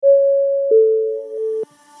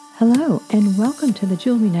Hello, and welcome to the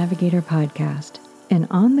Jewelry Navigator podcast, an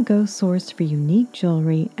on-the-go source for unique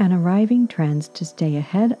jewelry and arriving trends to stay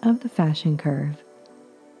ahead of the fashion curve.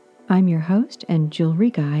 I'm your host and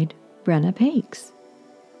jewelry guide, Brenna Pakes.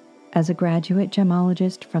 As a graduate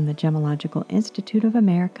gemologist from the Gemological Institute of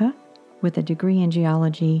America with a degree in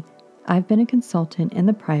geology, I've been a consultant in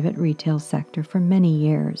the private retail sector for many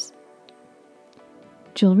years.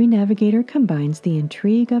 Jewelry Navigator combines the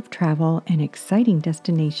intrigue of travel and exciting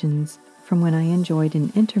destinations from when I enjoyed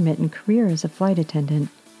an intermittent career as a flight attendant,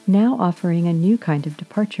 now offering a new kind of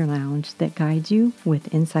departure lounge that guides you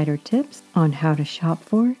with insider tips on how to shop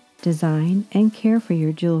for, design, and care for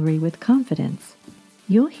your jewelry with confidence.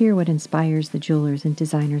 You'll hear what inspires the jewelers and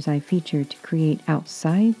designers I feature to create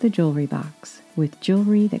outside the jewelry box with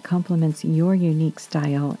jewelry that complements your unique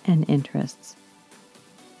style and interests.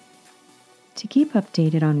 To keep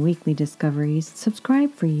updated on weekly discoveries,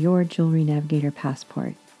 subscribe for your Jewelry Navigator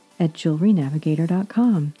passport at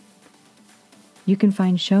jewelrynavigator.com. You can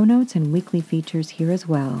find show notes and weekly features here as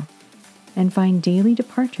well, and find daily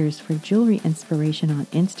departures for jewelry inspiration on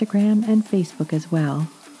Instagram and Facebook as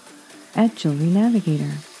well at Jewelry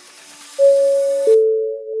Navigator.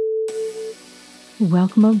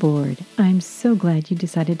 Welcome aboard. I'm so glad you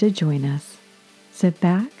decided to join us. Sit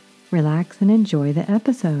back, relax, and enjoy the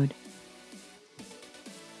episode.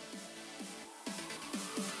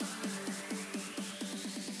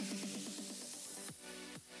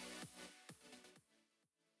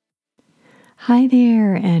 Hi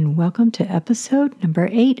there, and welcome to episode number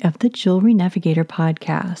 8 of the Jewelry Navigator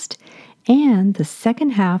podcast and the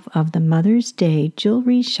second half of the Mother's Day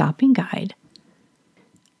Jewelry Shopping Guide.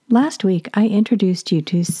 Last week, I introduced you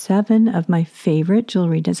to 7 of my favorite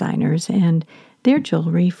jewelry designers and their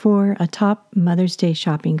jewelry for a top Mother's Day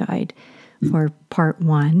shopping guide. For part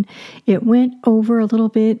 1, it went over a little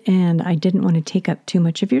bit and I didn't want to take up too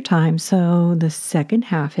much of your time, so the second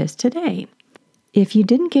half is today. If you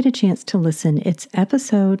didn't get a chance to listen, it's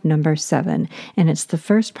episode number 7, and it's the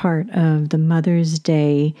first part of the Mother's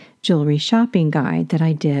Day jewelry shopping guide that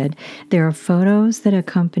I did. There are photos that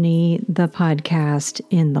accompany the podcast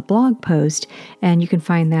in the blog post, and you can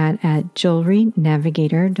find that at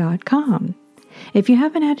jewelrynavigator.com. If you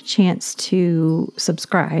haven't had a chance to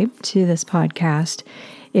subscribe to this podcast,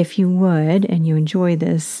 if you would, and you enjoy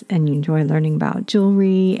this, and you enjoy learning about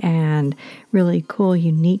jewelry and really cool,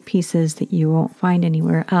 unique pieces that you won't find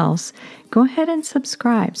anywhere else, go ahead and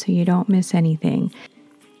subscribe so you don't miss anything.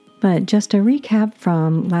 But just a recap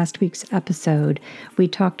from last week's episode, we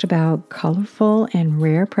talked about colorful and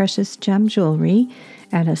rare precious gem jewelry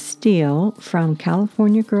at a steal from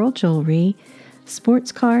California Girl Jewelry,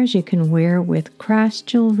 sports cars you can wear with crash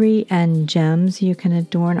jewelry, and gems you can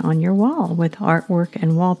adorn on your wall with artwork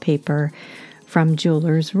and wallpaper from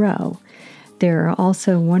Jewelers Row. There are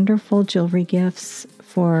also wonderful jewelry gifts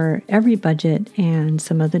for every budget, and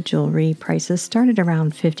some of the jewelry prices started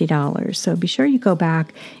around $50. So be sure you go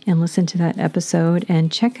back and listen to that episode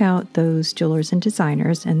and check out those jewelers and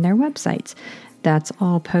designers and their websites. That's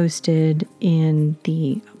all posted in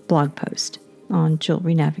the blog post on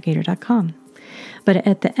jewelrynavigator.com. But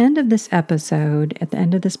at the end of this episode, at the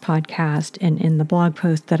end of this podcast, and in the blog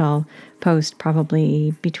post that I'll post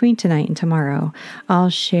probably between tonight and tomorrow,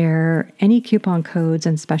 I'll share any coupon codes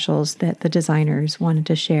and specials that the designers wanted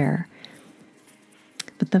to share.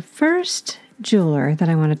 But the first jeweler that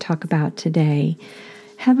I want to talk about today,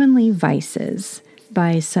 Heavenly Vices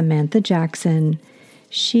by Samantha Jackson.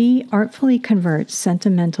 She artfully converts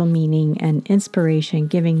sentimental meaning and inspiration,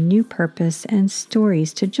 giving new purpose and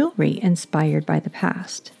stories to jewelry inspired by the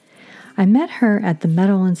past. I met her at the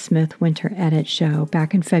Metal & Smith Winter Edit show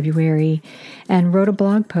back in February and wrote a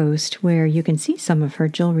blog post where you can see some of her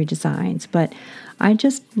jewelry designs, but I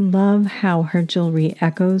just love how her jewelry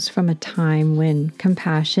echoes from a time when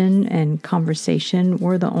compassion and conversation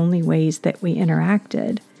were the only ways that we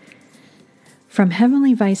interacted. From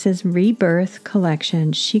Heavenly Vices' Rebirth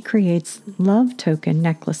collection, she creates love token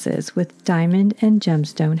necklaces with diamond and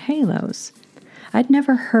gemstone halos. I'd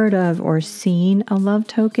never heard of or seen a love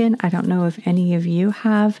token. I don't know if any of you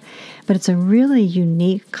have, but it's a really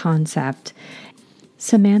unique concept.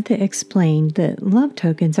 Samantha explained that love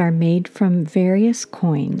tokens are made from various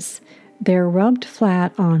coins. They're rubbed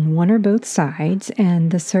flat on one or both sides,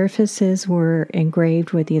 and the surfaces were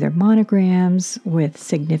engraved with either monograms, with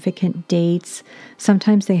significant dates.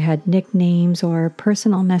 Sometimes they had nicknames or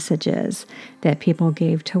personal messages that people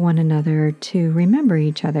gave to one another to remember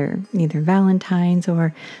each other, either Valentine's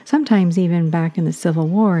or sometimes even back in the Civil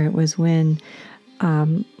War, it was when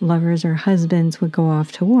lovers or husbands would go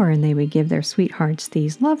off to war and they would give their sweethearts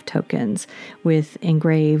these love tokens with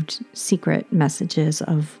engraved secret messages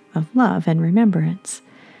of love and remembrance.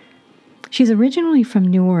 She's originally from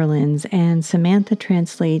New Orleans, and Samantha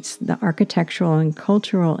translates the architectural and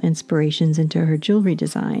cultural inspirations into her jewelry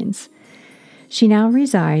designs. She now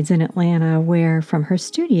resides in Atlanta, where from her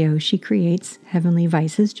studio she creates Heavenly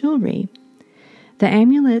Vices jewelry. The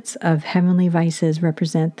amulets of Heavenly Vices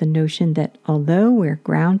represent the notion that although we're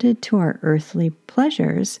grounded to our earthly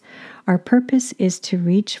pleasures, our purpose is to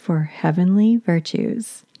reach for heavenly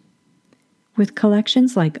virtues. With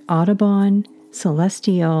collections like Audubon,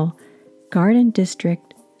 Celestial, Garden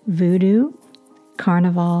District, Voodoo,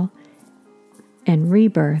 Carnival, and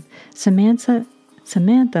Rebirth, Samantha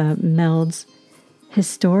melds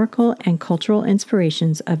historical and cultural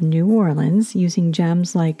inspirations of New Orleans using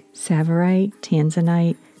gems like Tsavorite,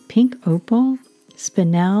 Tanzanite, pink opal,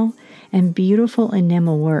 spinel, and beautiful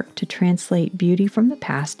enamel work to translate beauty from the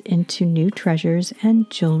past into new treasures and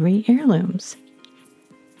jewelry heirlooms.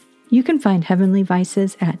 You can find Heavenly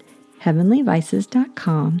Vices at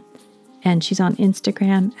heavenlyvices.com, and she's on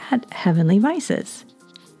Instagram at Heavenly Vices.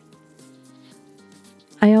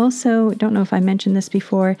 I also don't know if I mentioned this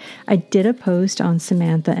before. I did a post on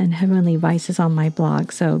Samantha and Heavenly Vices on my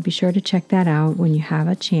blog, so be sure to check that out when you have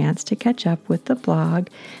a chance to catch up with the blog.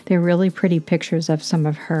 They're really pretty pictures of some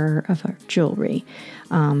of her jewelry.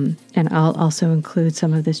 And I'll also include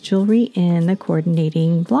some of this jewelry in the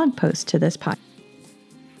coordinating blog post to this podcast.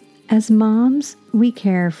 As moms, we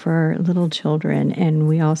care for little children, and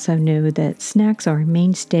we also know that snacks are a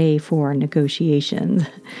mainstay for negotiations,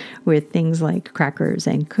 with things like crackers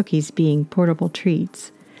and cookies being portable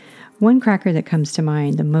treats. One cracker that comes to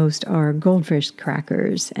mind the most are goldfish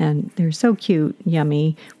crackers, and they're so cute,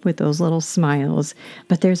 yummy, with those little smiles.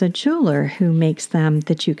 But there's a jeweler who makes them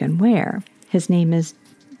that you can wear. His name is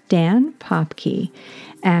Dan Popke,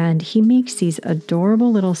 and he makes these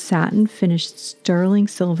adorable little satin finished sterling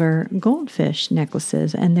silver goldfish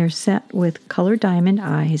necklaces, and they're set with colored diamond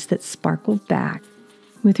eyes that sparkle back,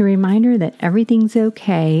 with a reminder that everything's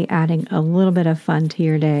okay, adding a little bit of fun to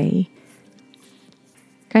your day.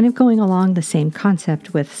 Kind of going along the same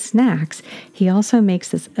concept with snacks, he also makes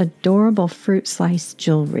this adorable fruit slice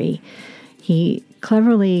jewelry. He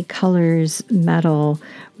cleverly colors metal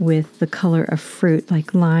with the color of fruit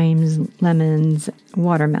like limes, lemons,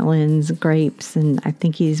 watermelons, grapes, and I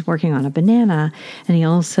think he's working on a banana. And he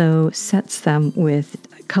also sets them with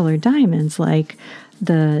colored diamonds, like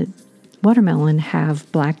the watermelon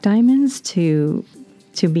have black diamonds to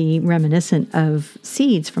be reminiscent of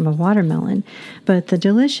seeds from a watermelon. But the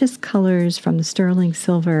delicious colors from the sterling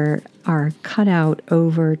silver are cut out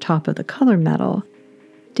over top of the color metal.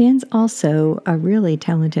 Dan's also a really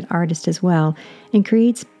talented artist as well, and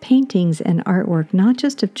creates paintings and artwork not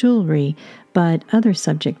just of jewelry, but other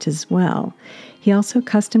subjects as well. He also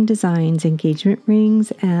custom designs engagement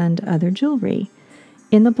rings and other jewelry.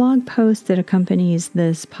 In the blog post that accompanies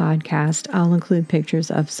this podcast, I'll include pictures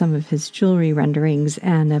of some of his jewelry renderings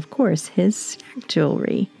and, of course, his snack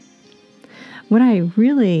jewelry. What I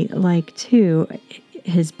really like, too,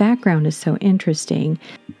 his background is so interesting.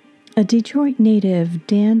 A Detroit native,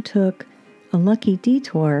 Dan took a lucky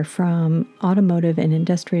detour from automotive and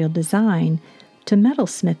industrial design to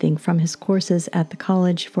metalsmithing from his courses at the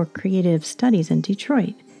College for Creative Studies in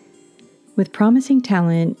Detroit. With promising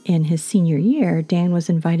talent in his senior year, Dan was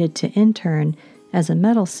invited to intern as a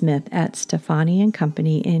metalsmith at Stefani &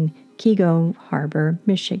 Company in Keego Harbor,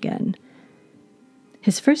 Michigan.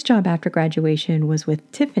 His first job after graduation was with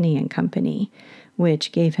Tiffany & Company,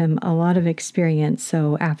 which gave him a lot of experience.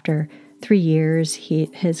 So after 3 years,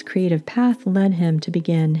 his creative path led him to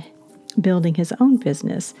begin building his own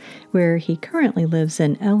business, where he currently lives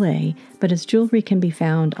in LA, but his jewelry can be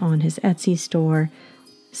found on his Etsy store,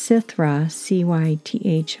 Cythra,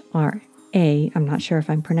 Cythra, I'm not sure if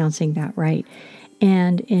I'm pronouncing that right,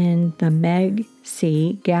 and in the Meg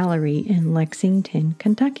C Gallery in Lexington,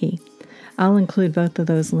 Kentucky. I'll include both of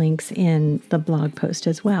those links in the blog post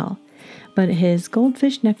as well. But his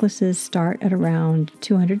goldfish necklaces start at around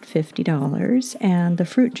 $250 and the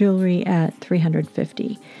fruit jewelry at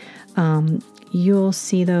 $350. You'll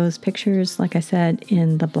see those pictures, like I said,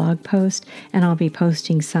 in the blog post, and I'll be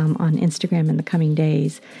posting some on Instagram in the coming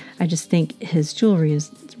days. I just think his jewelry is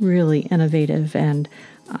really innovative and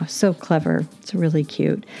so clever. It's really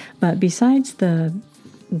cute. But besides the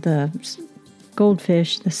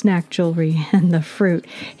goldfish, the snack jewelry, and the fruit,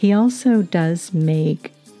 he also does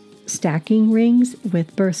make stacking rings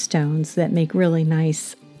with birthstones that make really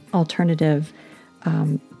nice alternative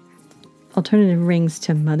rings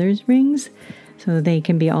to mother's rings. So they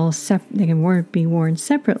can be be worn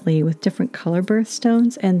separately with different color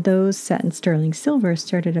birthstones, and those set in sterling silver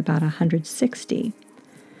start at about $160.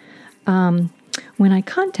 When I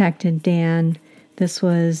contacted Dan, this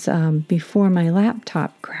was before my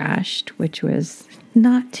laptop crashed, which was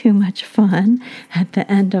not too much fun at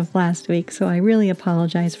the end of last week. So I really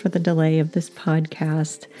apologize for the delay of this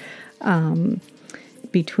podcast.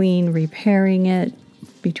 Between repairing it,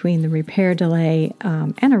 between the repair delay,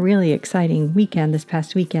 and a really exciting weekend this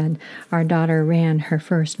past weekend, our daughter ran her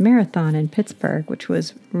first marathon in Pittsburgh, which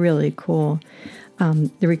was really cool.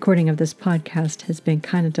 The recording of this podcast has been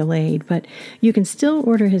kind of delayed, but you can still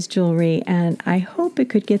order his jewelry, and I hope it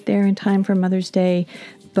could get there in time for Mother's Day.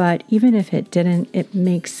 But even if it didn't, it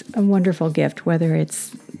makes a wonderful gift, whether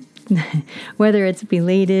it's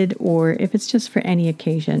belated or if it's just for any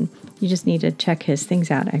occasion. You just need to check his things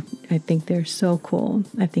out. I think they're so cool.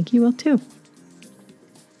 I think you will too.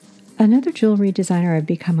 Another jewelry designer I've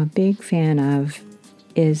become a big fan of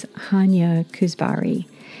is Hanya Kuzbari.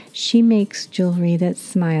 She makes jewelry that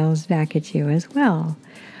smiles back at you as well.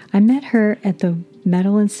 I met her at the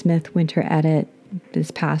Metal & Smith Winter Edit this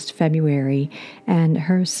past February, and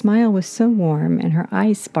her smile was so warm and her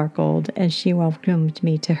eyes sparkled as she welcomed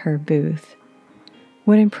me to her booth.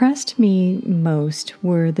 What impressed me most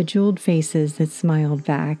were the jeweled faces that smiled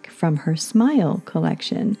back from her Smile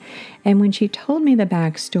collection, and when she told me the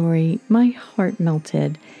backstory, my heart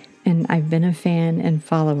melted, and I've been a fan and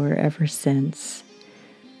follower ever since.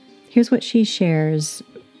 Here's what she shares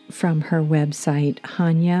from her website,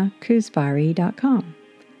 hanyakuzbari.com.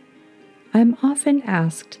 I'm often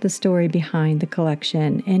asked the story behind the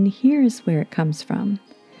collection, and here's where it comes from.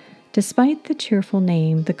 Despite the cheerful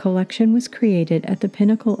name, the collection was created at the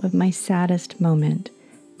pinnacle of my saddest moment,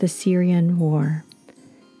 the Syrian War.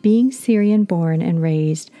 Being Syrian-born and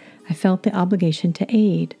raised, I felt the obligation to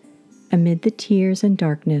aid. Amid the tears and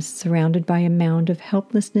darkness, surrounded by a mound of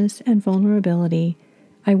helplessness and vulnerability,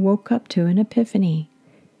 I woke up to an epiphany.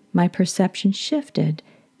 My perception shifted,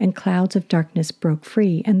 and clouds of darkness broke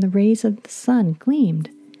free, and the rays of the sun gleamed.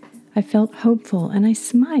 I felt hopeful, and I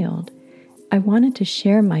smiled. I wanted to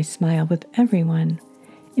share my smile with everyone.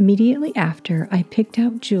 Immediately after, I picked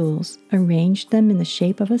out jewels, arranged them in the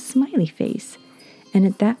shape of a smiley face, and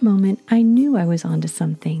at that moment, I knew I was onto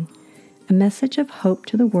something, a message of hope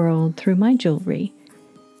to the world through my jewelry.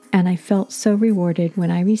 And I felt so rewarded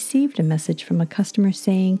when I received a message from a customer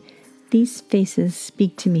saying, "These faces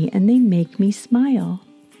speak to me and they make me smile."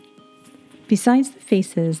 Besides the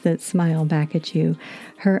faces that smile back at you,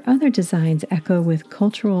 her other designs echo with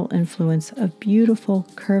cultural influence of beautiful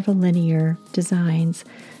curvilinear designs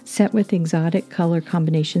set with exotic color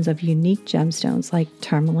combinations of unique gemstones like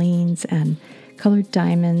tourmalines and colored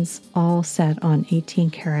diamonds, all set on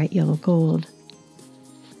 18-karat yellow gold.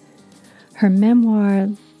 Her memoir,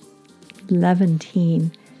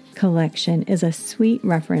 Levantine collection, is a sweet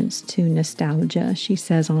reference to nostalgia, she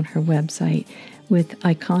says on her website, with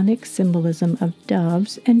iconic symbolism of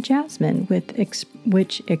doves and jasmine,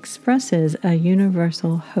 which expresses a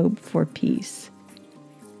universal hope for peace.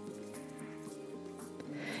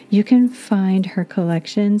 You can find her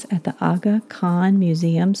collections at the Aga Khan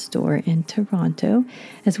Museum store in Toronto,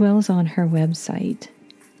 as well as on her website.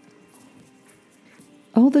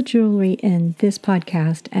 All the jewelry in this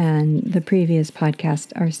podcast and the previous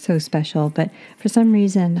podcast are so special, but for some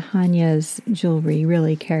reason, Hanya's jewelry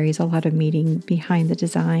really carries a lot of meaning behind the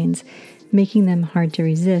designs, making them hard to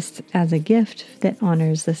resist as a gift that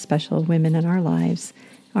honors the special women in our lives,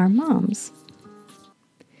 our moms.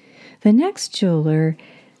 The next jeweler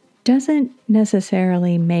doesn't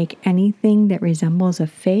necessarily make anything that resembles a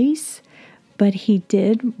face, but he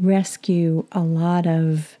did rescue a lot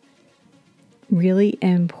of really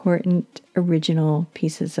important original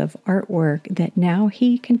pieces of artwork that now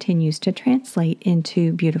he continues to translate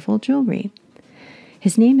into beautiful jewelry.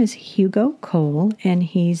 His name is Hugo Cole, and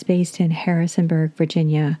he's based in Harrisonburg,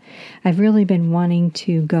 Virginia. I've really been wanting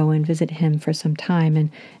to go and visit him for some time,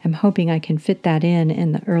 and I'm hoping I can fit that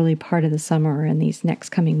in the early part of the summer or in these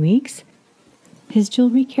next coming weeks. His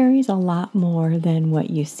jewelry carries a lot more than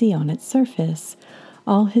what you see on its surface.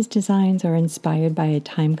 All his designs are inspired by a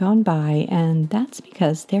time gone by, and that's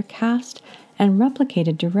because they're cast and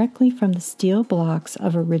replicated directly from the steel blocks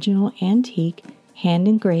of original antique,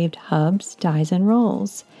 hand-engraved hubs, dies, and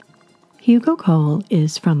rolls. Hugo Cole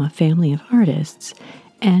is from a family of artists,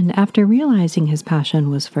 and after realizing his passion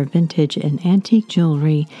was for vintage and antique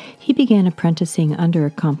jewelry, he began apprenticing under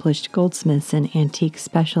accomplished goldsmiths and antique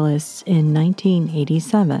specialists in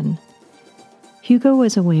 1987. Hugo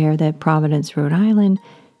was aware that Providence, Rhode Island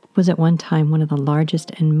was at one time one of the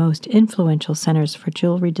largest and most influential centers for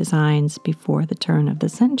jewelry designs before the turn of the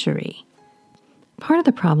century. Part of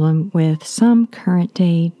the problem with some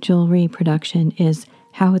current-day jewelry production is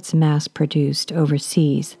how it's mass-produced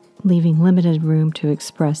overseas, leaving limited room to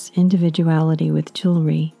express individuality with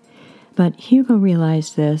jewelry. But Hugo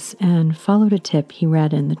realized this and followed a tip he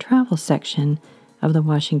read in the travel section of the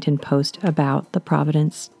Washington Post about the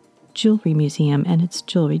Providence Jewelry Museum and its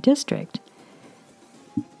jewelry district.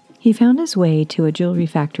 He found his way to a jewelry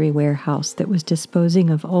factory warehouse that was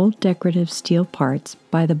disposing of old decorative steel parts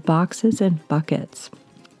by the boxes and buckets.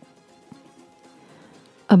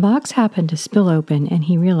 A box happened to spill open, and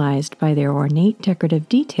he realized by their ornate decorative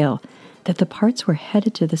detail that the parts were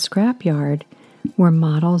headed to the scrapyard were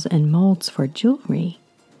models and molds for jewelry.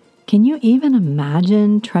 Can you even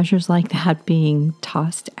imagine treasures like that being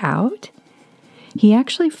tossed out? He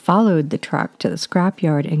actually followed the truck to the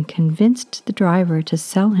scrapyard and convinced the driver to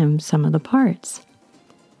sell him some of the parts.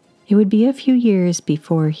 It would be a few years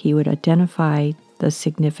before he would identify the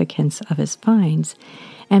significance of his finds,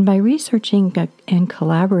 and by researching and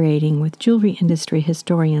collaborating with jewelry industry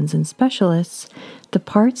historians and specialists, the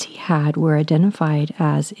parts he had were identified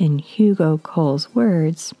as, in Hugo Cole's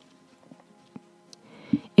words,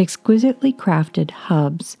 exquisitely crafted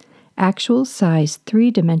hubs, actual size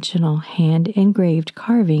 3-dimensional hand-engraved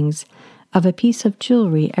carvings of a piece of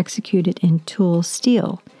jewelry executed in tool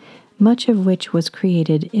steel, much of which was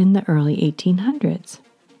created in the early 1800s.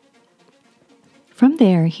 From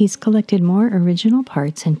there, he's collected more original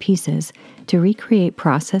parts and pieces to recreate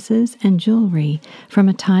processes and jewelry from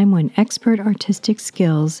a time when expert artistic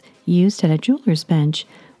skills used at a jeweler's bench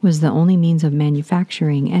was the only means of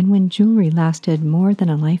manufacturing and when jewelry lasted more than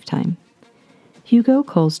a lifetime. Hugo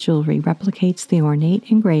Cole's jewelry replicates the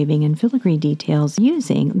ornate engraving and filigree details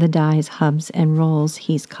using the dies, hubs, and rolls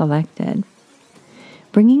he's collected.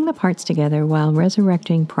 Bringing the parts together while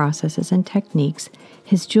resurrecting processes and techniques,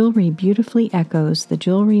 his jewelry beautifully echoes the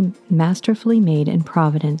jewelry masterfully made in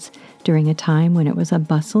Providence during a time when it was a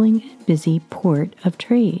bustling and busy port of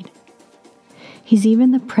trade. He's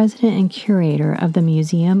even the president and curator of the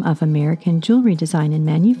Museum of American Jewelry Design and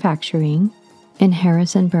Manufacturing in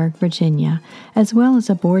Harrisonburg, Virginia, as well as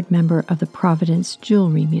a board member of the Providence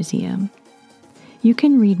Jewelry Museum. You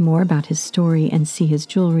can read more about his story and see his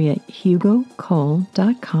jewelry at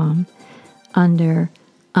hugocole.com under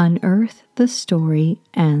Unearth the Story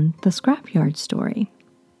and the Scrapyard Story.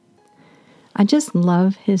 I just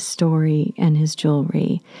love his story and his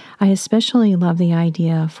jewelry. I especially love the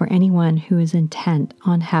idea for anyone who is intent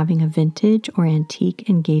on having a vintage or antique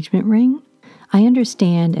engagement ring. I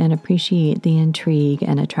understand and appreciate the intrigue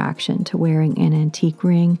and attraction to wearing an antique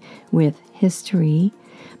ring with history,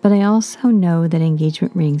 but I also know that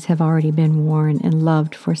engagement rings have already been worn and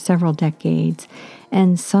loved for several decades,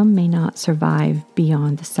 and some may not survive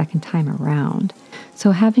beyond the second time around.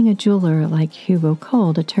 So having a jeweler like Hugo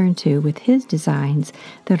Cole to turn to with his designs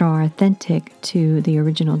that are authentic to the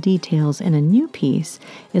original details in a new piece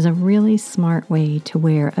is a really smart way to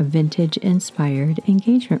wear a vintage-inspired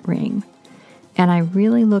engagement ring. And I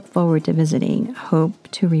really look forward to visiting. Hope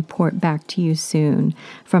to report back to you soon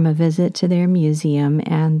from a visit to their museum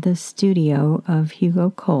and the studio of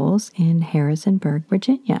Hugo Cole's in Harrisonburg,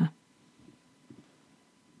 Virginia.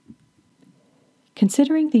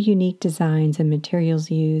 Considering the unique designs and materials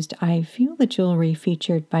used, I feel the jewelry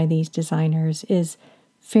featured by these designers is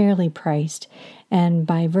fairly priced, and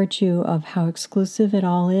by virtue of how exclusive it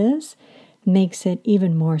all is, makes it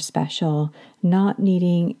even more special, not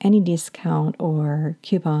needing any discount or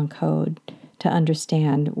coupon code to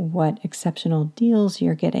understand what exceptional deals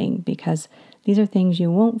you're getting, because these are things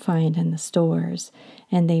you won't find in the stores,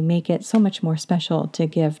 and they make it so much more special to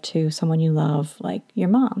give to someone you love, like your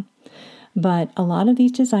mom. But a lot of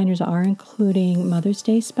these designers are including Mother's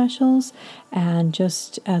Day specials, and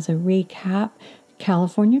just as a recap,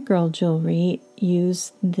 California Girl Jewelry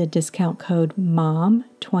used the discount code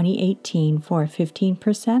MOM2018 for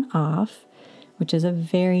 15% off, which is a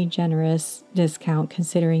very generous discount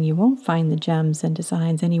considering you won't find the gems and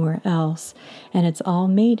designs anywhere else, and it's all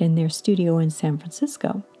made in their studio in San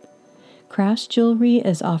Francisco. Crash Jewelry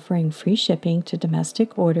is offering free shipping to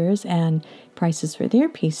domestic orders, and prices for their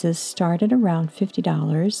pieces start at around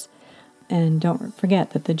 $50. And don't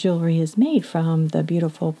forget that the jewelry is made from the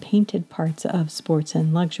beautiful painted parts of sports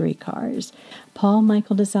and luxury cars. Paul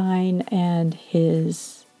Michael Design and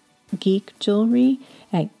his Geek Jewelry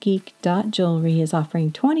at geek.jewelry is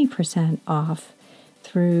offering 20% off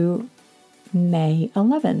through May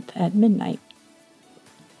 11th at midnight.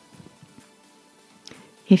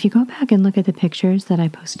 If you go back and look at the pictures that I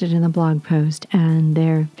posted in the blog post, and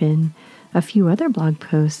there have been a few other blog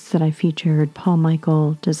posts that I featured Paul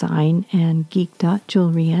Michael Design and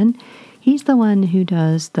Geek.Jewelry in. He's the one who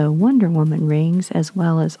does the Wonder Woman rings as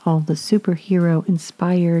well as all the superhero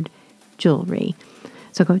inspired jewelry.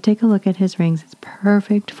 So go take a look at his rings. It's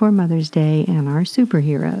perfect for Mother's Day and our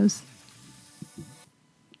superheroes.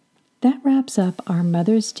 That wraps up our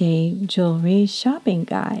Mother's Day jewelry shopping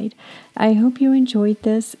guide. I hope you enjoyed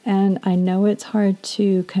this, and I know it's hard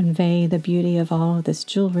to convey the beauty of all of this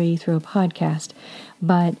jewelry through a podcast,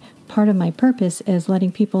 but part of my purpose is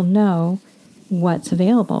letting people know what's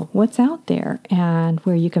available, what's out there, and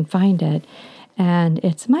where you can find it. And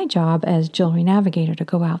it's my job as Jewelry Navigator to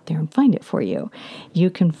go out there and find it for you. You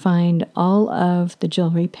can find all of the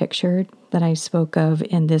jewelry pictured that I spoke of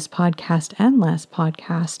in this podcast and last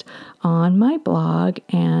podcast on my blog,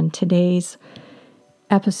 and today's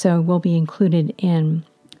episode will be included in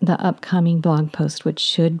the upcoming blog post, which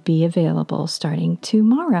should be available starting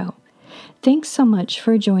tomorrow. Thanks so much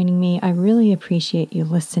for joining me. I really appreciate you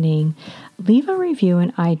listening. Leave a review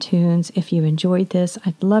in iTunes if you enjoyed this.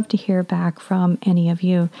 I'd love to hear back from any of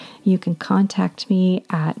you. You can contact me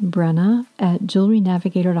at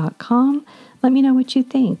brenna@jewelrynavigator.com. Let me know what you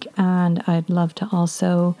think, and I'd love to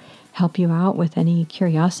also help you out with any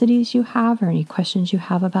curiosities you have or any questions you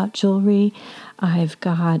have about jewelry. I've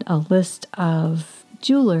got a list of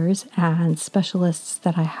jewelers and specialists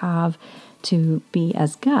that I have to be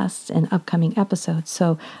as guests in upcoming episodes.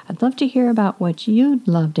 So I'd love to hear about what you'd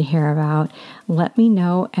love to hear about. Let me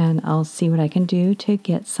know, and I'll see what I can do to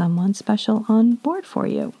get someone special on board for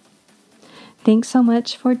you. Thanks so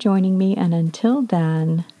much for joining me, and until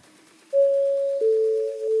then,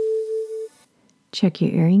 check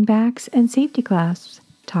your earring backs and safety clasps.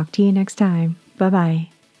 Talk to you next time. Bye-bye.